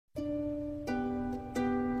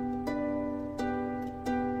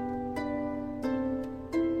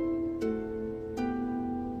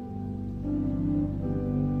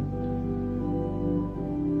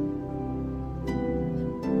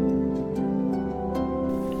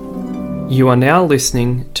You are now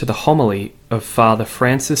listening to the homily of Father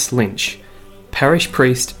Francis Lynch, parish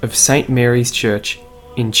priest of St Mary's Church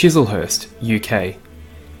in Chislehurst, UK.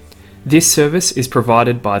 This service is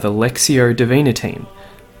provided by the Lectio Divina team,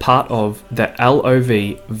 part of the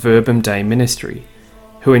LOV Verbum Dei ministry,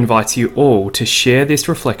 who invites you all to share this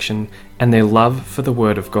reflection and their love for the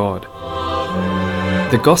Word of God.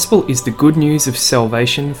 The Gospel is the good news of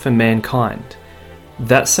salvation for mankind.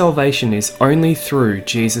 That salvation is only through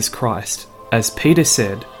Jesus Christ. As Peter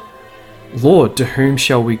said, "Lord, to whom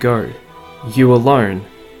shall we go? You alone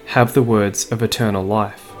have the words of eternal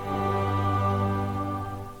life."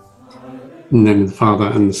 In the name of the Father,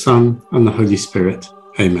 and the Son, and the Holy Spirit.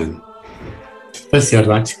 Amen. Firstly, I'd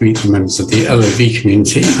like to greet the members of the LOV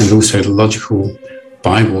community and also the Logical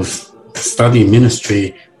Bible Study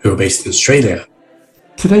Ministry who are based in Australia.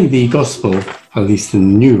 Today, the Gospel, at least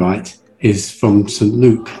in the New Rite, is from St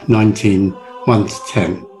Luke 19,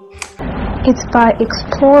 1-10. It's by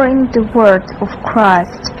exploring the Word of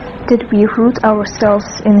Christ that we root ourselves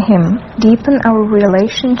in Him, deepen our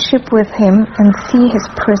relationship with Him, and see His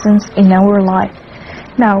presence in our life.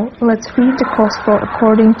 Now, let's read the Gospel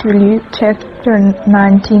according to Luke chapter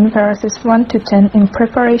 19, verses 1-10 in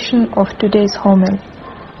preparation of today's homily.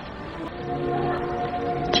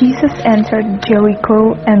 Jesus entered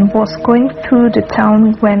Jericho and was going through the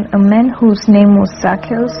town when a man whose name was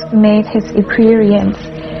Zacchaeus made his appearance.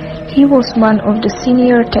 He was one of the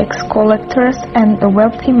senior tax collectors and a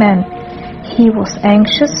wealthy man. He was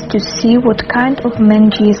anxious to see what kind of man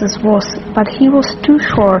Jesus was, but he was too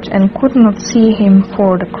short and could not see him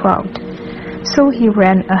for the crowd. So he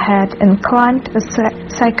ran ahead and climbed a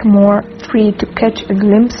sycamore tree to catch a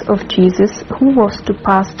glimpse of Jesus, who was to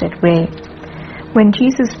pass that way. When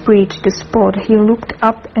Jesus reached the spot, he looked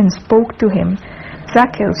up and spoke to him.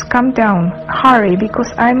 "Zacchaeus, come down, hurry,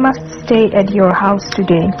 because I must stay at your house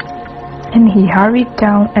today." And he hurried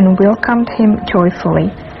down and welcomed him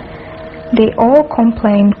joyfully. They all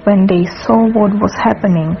complained when they saw what was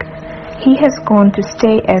happening. "He has gone to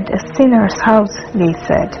stay at a sinner's house," they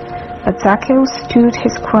said. But Zacchaeus stood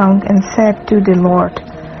his ground and said to the Lord,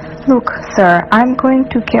 "Look, sir, I'm going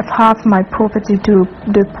to give half my property to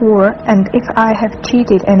the poor, and if I have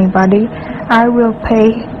cheated anybody, I will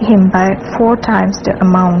pay him back 4 times the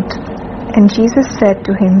amount." And Jesus said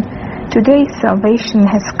to him, "Today salvation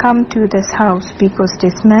has come to this house, because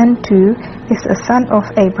this man too is a son of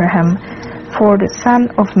Abraham. For the Son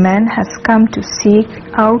of Man has come to seek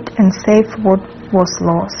out and save what was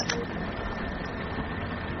lost."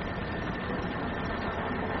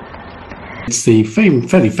 It's the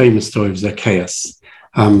fairly famous story of Zacchaeus.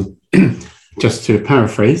 Just to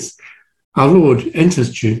paraphrase, our Lord enters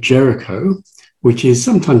Jericho, which is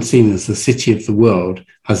sometimes seen as the city of the world,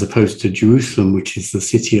 as opposed to Jerusalem, which is the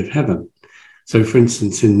city of heaven. So, for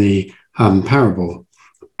instance, in the parable,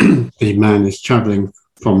 the man is traveling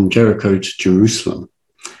from Jericho to Jerusalem.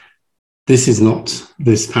 This is not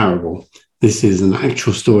this parable. This is an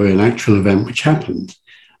actual story, an actual event which happened.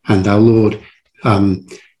 And our Lord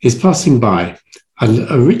is passing by.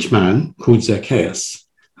 A rich man called Zacchaeus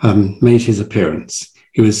made his appearance.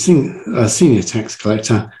 He was a senior tax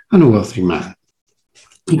collector and a wealthy man.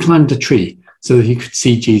 He climbed a tree so that he could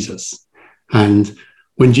see Jesus. And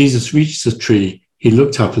when Jesus reached the tree, he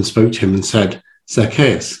looked up and spoke to him and said,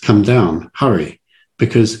 "Zacchaeus, come down, hurry,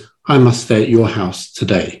 because I must stay at your house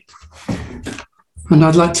today." And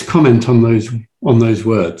I'd like to comment on those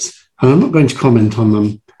words. And I'm not going to comment on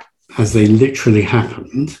them as they literally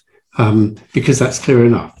happened, because that's clear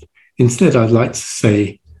enough. Instead, I'd like to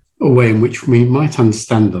say a way in which we might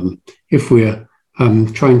understand them if we're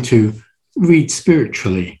trying to read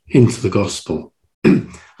spiritually into the gospel.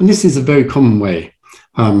 And this is a very common way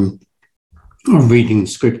of reading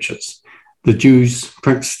scriptures. The Jews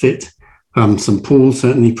practiced it. St. Paul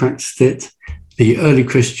certainly practiced it, the early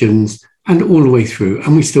Christians, and all the way through,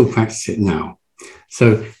 and we still practice it now.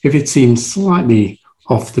 So if it seems slightly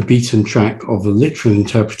off the beaten track of a literal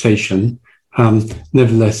interpretation,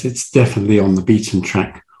 nevertheless, it's definitely on the beaten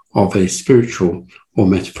track of a spiritual or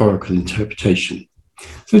metaphorical interpretation.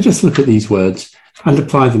 So just look at these words and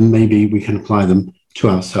apply them. Maybe we can apply them to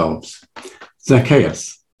ourselves.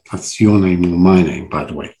 Zacchaeus, that's your name or my name, by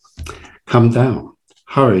the way. Come down,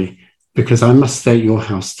 hurry, because I must stay at your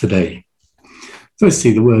house today.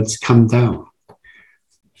 Firstly, the words "come down."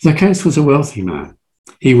 Zacchaeus was a wealthy man.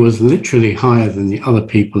 He was literally higher than the other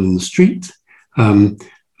people in the street,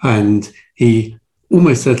 and he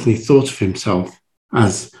almost certainly thought of himself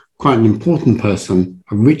as quite an important person,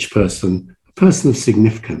 a rich person, a person of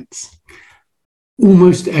significance.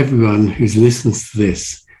 Almost everyone who listens to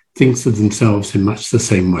this thinks of themselves in much the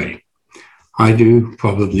same way. I do,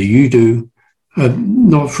 probably you do.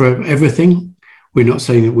 Not for everything. We're not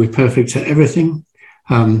saying that we're perfect at everything.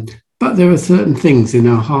 But there are certain things in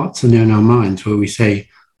our hearts and in our minds where we say,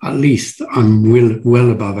 at least I'm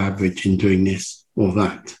well above average in doing this or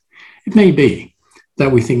that. It may be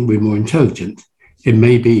that we think we're more intelligent. It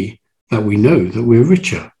may be that we know that we're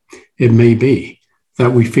richer. It may be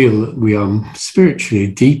that we feel that we are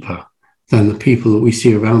spiritually deeper than the people that we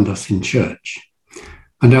see around us in church.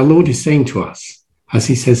 And our Lord is saying to us, as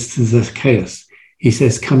he says to Zacchaeus, he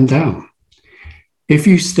says, come down. If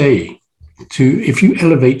you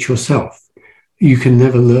elevate yourself, you can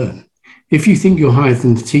never learn. If you think you're higher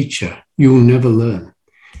than the teacher, you will never learn.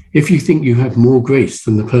 If you think you have more grace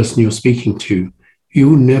than the person you're speaking to, you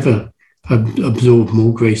will never absorb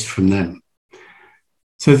more grace from them.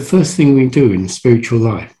 So the first thing we do in spiritual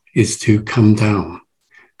life is to come down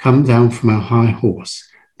from our high horse,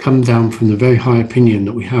 come down from the very high opinion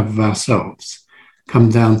that we have of ourselves, come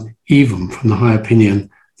down even from the high opinion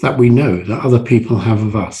that we know that other people have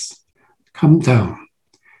of us. Come down.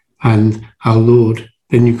 And our Lord,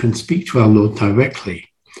 then you can speak to our Lord directly,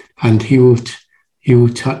 and he will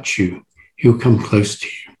touch you. He will come close to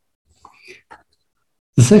you.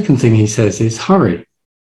 The second thing he says is, hurry.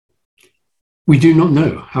 We do not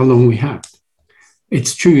know how long we have.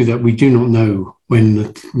 It's true that we do not know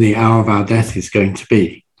when the hour of our death is going to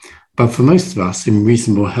be. But for most of us in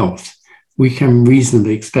reasonable health, we can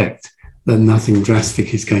reasonably expect that nothing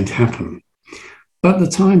drastic is going to happen. But the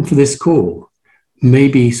time for this call may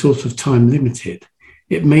be sort of time limited.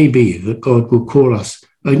 It may be that God will call us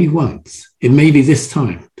only once. It may be this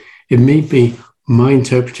time. It may be my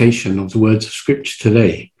interpretation of the words of Scripture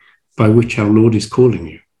today by which our Lord is calling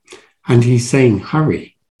you. And he's saying,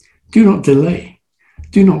 hurry. Do not delay.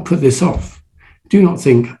 Do not put this off. Do not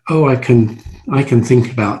think, oh, I can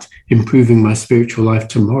think about improving my spiritual life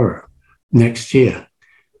tomorrow, next year,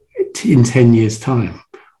 in 10 years' time,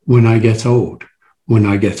 when I get old, when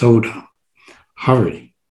I get older.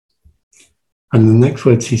 Hurry. And the next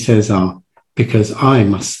words he says are, because I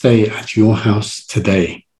must stay at your house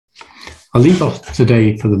today. I'll leave off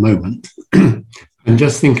today for the moment and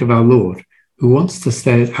just think of our Lord who wants to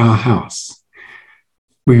stay at our house.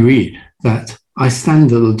 We read that I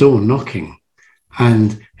stand at the door knocking,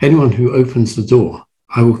 and anyone who opens the door,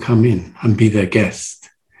 I will come in and be their guest.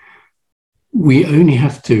 We only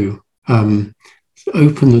have to open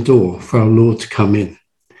the door for our Lord to come in.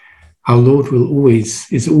 Our Lord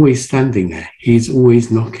is always standing there. He is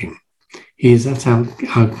always knocking. He is at our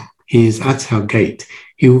gate.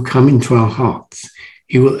 He will come into our hearts.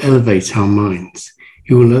 He will elevate our minds.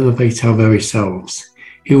 He will elevate our very selves.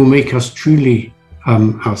 He will make us truly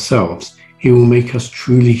ourselves. He will make us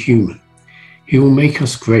truly human. He will make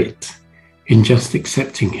us great in just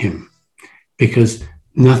accepting him, because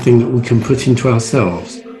nothing that we can put into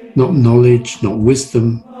ourselves, not knowledge, not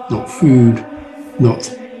wisdom, not food, not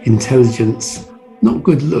intelligence, not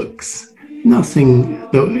good looks, nothing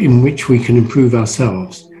in which we can improve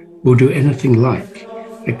ourselves will do anything like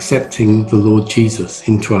accepting the Lord Jesus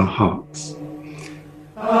into our hearts.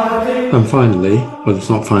 And finally, well, it's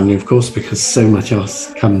not finally, of course, because so much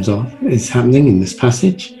else is happening in this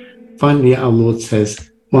passage. Finally, our Lord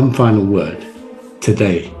says one final word: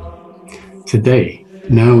 today. Today,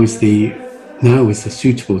 now is the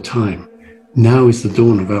suitable time. Now is the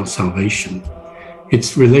dawn of our salvation.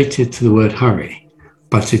 It's related to the word hurry,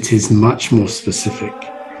 but it is much more specific.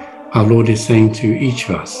 Our Lord is saying to each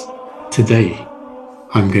of us, today,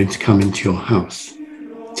 I'm going to come into your house.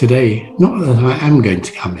 Today, not that I am going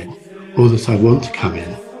to come in, or that I want to come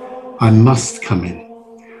in, I must come in.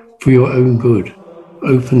 For your own good,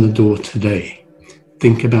 open the door today.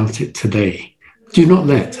 Think about it today. Do not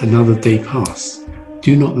let another day pass.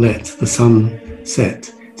 Do not let the sun set.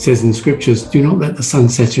 It says in Scriptures, do not let the sun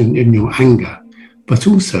set in your anger, but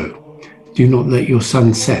also do not let your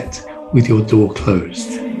sun set with your door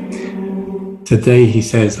closed. Today, he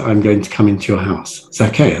says, I'm going to come into your house.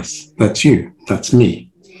 Zacchaeus, that's you, that's me.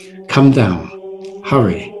 Come down,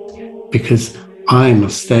 hurry, because I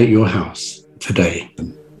must stay at your house today.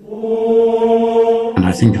 And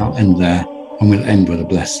I think I'll end there, and we'll end with a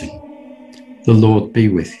blessing. The Lord be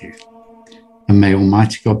with you, and may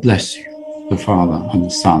Almighty God bless you, the Father and the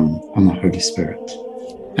Son and the Holy Spirit.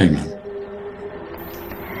 Amen.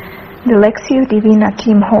 The Lectio Divina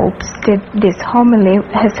team hopes that this homily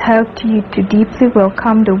has helped you to deeply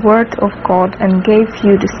welcome the Word of God and gave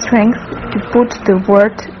you the strength to put the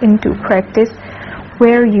Word into practice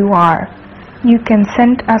where you are. You can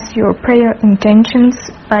send us your prayer intentions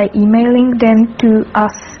by emailing them to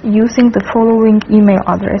us using the following email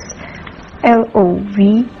address: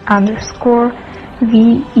 lov_uk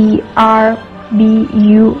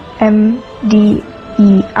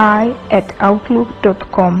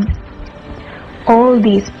verbumdei@outlook.com. All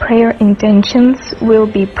these prayer intentions will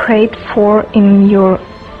be prayed for in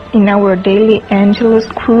our daily Angelus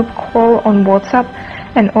group call on WhatsApp,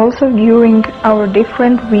 and also during our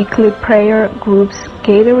different weekly prayer groups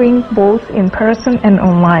gathering both in person and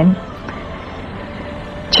online.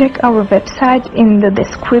 Check our website in the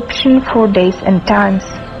description for days and times.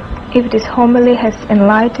 If this homily has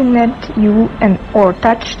enlightened you or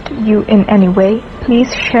touched you in any way,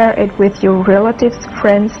 please share it with your relatives,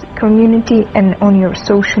 friends, community, and on your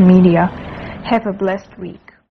social media. Have a blessed week.